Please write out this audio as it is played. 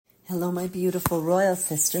Hello, my beautiful royal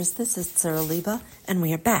sisters. This is Tzara Liba, and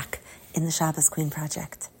we are back in the Shabbos Queen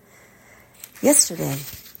Project. Yesterday,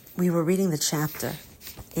 we were reading the chapter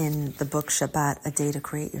in the book Shabbat, A Day to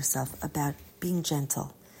Create Yourself, about being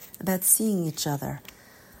gentle, about seeing each other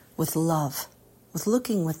with love, with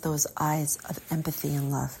looking with those eyes of empathy and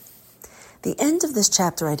love. The end of this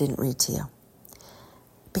chapter I didn't read to you,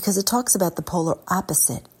 because it talks about the polar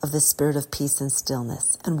opposite of the spirit of peace and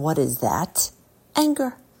stillness. And what is that?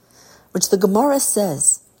 Anger, which the Gemara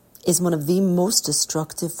says is one of the most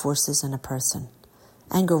destructive forces in a person.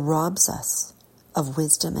 Anger robs us of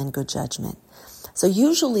wisdom and good judgment. So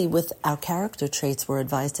usually with our character traits, we're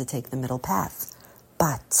advised to take the middle path.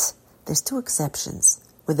 But there's two exceptions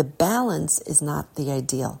where the balance is not the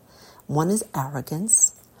ideal. One is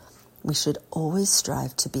arrogance. We should always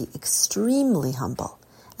strive to be extremely humble.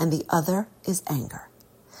 And the other is anger.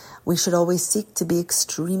 We should always seek to be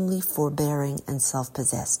extremely forbearing and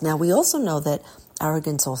self-possessed. Now, we also know that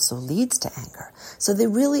arrogance also leads to anger. So they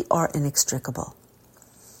really are inextricable.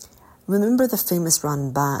 Remember the famous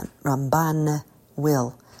Ramban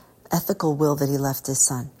will, ethical will that he left his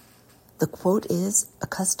son. The quote is,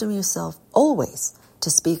 accustom yourself always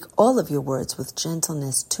to speak all of your words with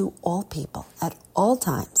gentleness to all people at all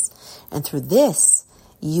times. And through this,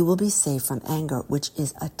 you will be saved from anger, which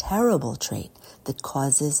is a terrible trait that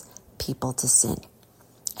causes people to sin.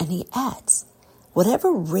 And he adds,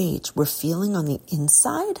 whatever rage we're feeling on the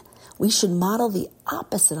inside, we should model the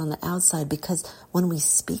opposite on the outside, because when we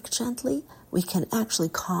speak gently, we can actually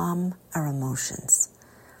calm our emotions.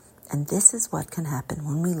 And this is what can happen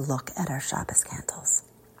when we look at our Shabbos candles.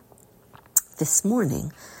 This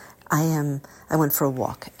morning, I went for a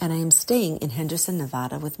walk, and I am staying in Henderson,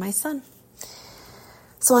 Nevada with my son.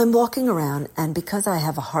 So I'm walking around, and because I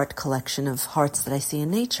have a heart collection of hearts that I see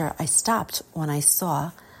in nature, I stopped when I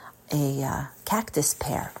saw a cactus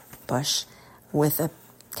pear bush with a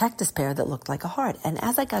cactus pear that looked like a heart. And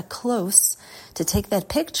as I got close to take that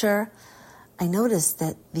picture, I noticed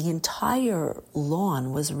that the entire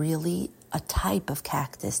lawn was really a type of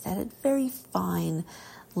cactus that had very fine,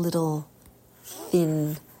 little,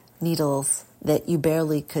 thin needles that you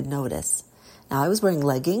barely could notice. Now, I was wearing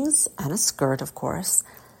leggings and a skirt, of course,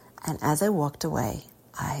 and as I walked away,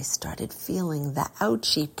 I started feeling the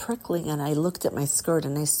ouchy prickling, and I looked at my skirt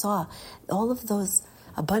and I saw all of those,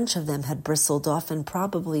 a bunch of them had bristled off and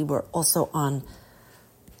probably were also on,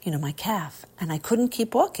 my calf, and I couldn't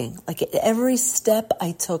keep walking. Like every step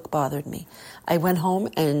I took bothered me. I went home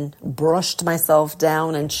and brushed myself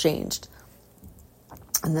down and changed.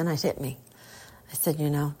 And then it hit me. I said,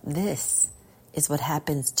 this is what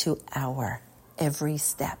happens to our every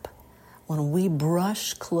step. When we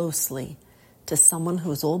brush closely to someone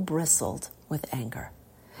who's all bristled with anger,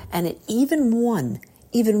 and even one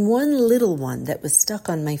little one that was stuck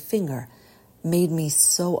on my finger made me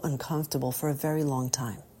so uncomfortable for a very long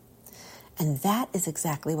time. And that is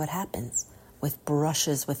exactly what happens with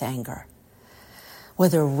brushes with anger.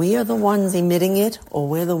 Whether we are the ones emitting it or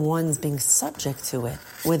we're the ones being subject to it,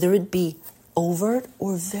 whether it be overt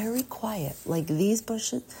or very quiet, like these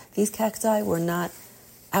bushes, these cacti were not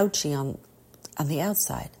ouchy on the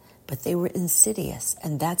outside, but they were insidious,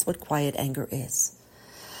 and that's what quiet anger is.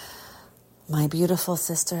 My beautiful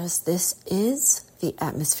sisters, this is the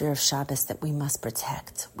atmosphere of Shabbos that we must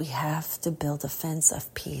protect. We have to build a fence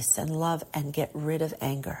of peace and love and get rid of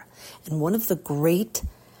anger. And one of the great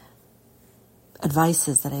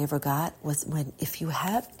advices that I ever got was if you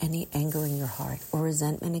have any anger in your heart or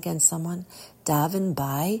resentment against someone, daven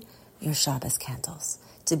by your Shabbos candles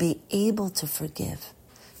to be able to forgive,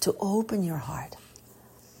 to open your heart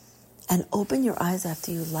and open your eyes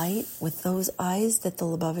after you light with those eyes that the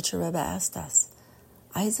Lubavitcher Rebbe asked us,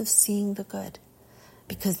 eyes of seeing the good,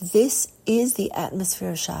 because this is the atmosphere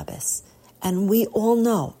of Shabbos. And we all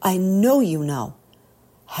know, I know you know,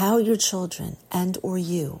 how your children and or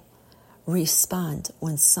you respond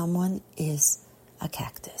when someone is a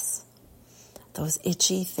cactus. Those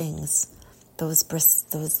itchy things, those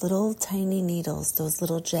little tiny needles, those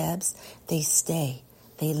little jabs, they stay,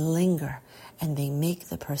 they linger, and they make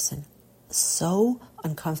the person so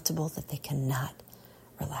uncomfortable that they cannot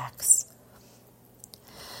relax.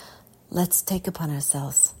 Let's take upon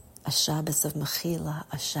ourselves a Shabbos of Mechila,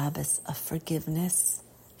 a Shabbos of forgiveness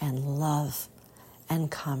and love and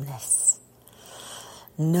calmness.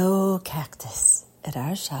 No cactus at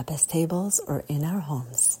our Shabbos tables or in our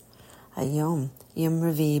homes. Hayom, Yom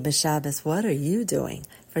Revi, B'Shabbos, what are you doing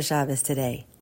for Shabbos today?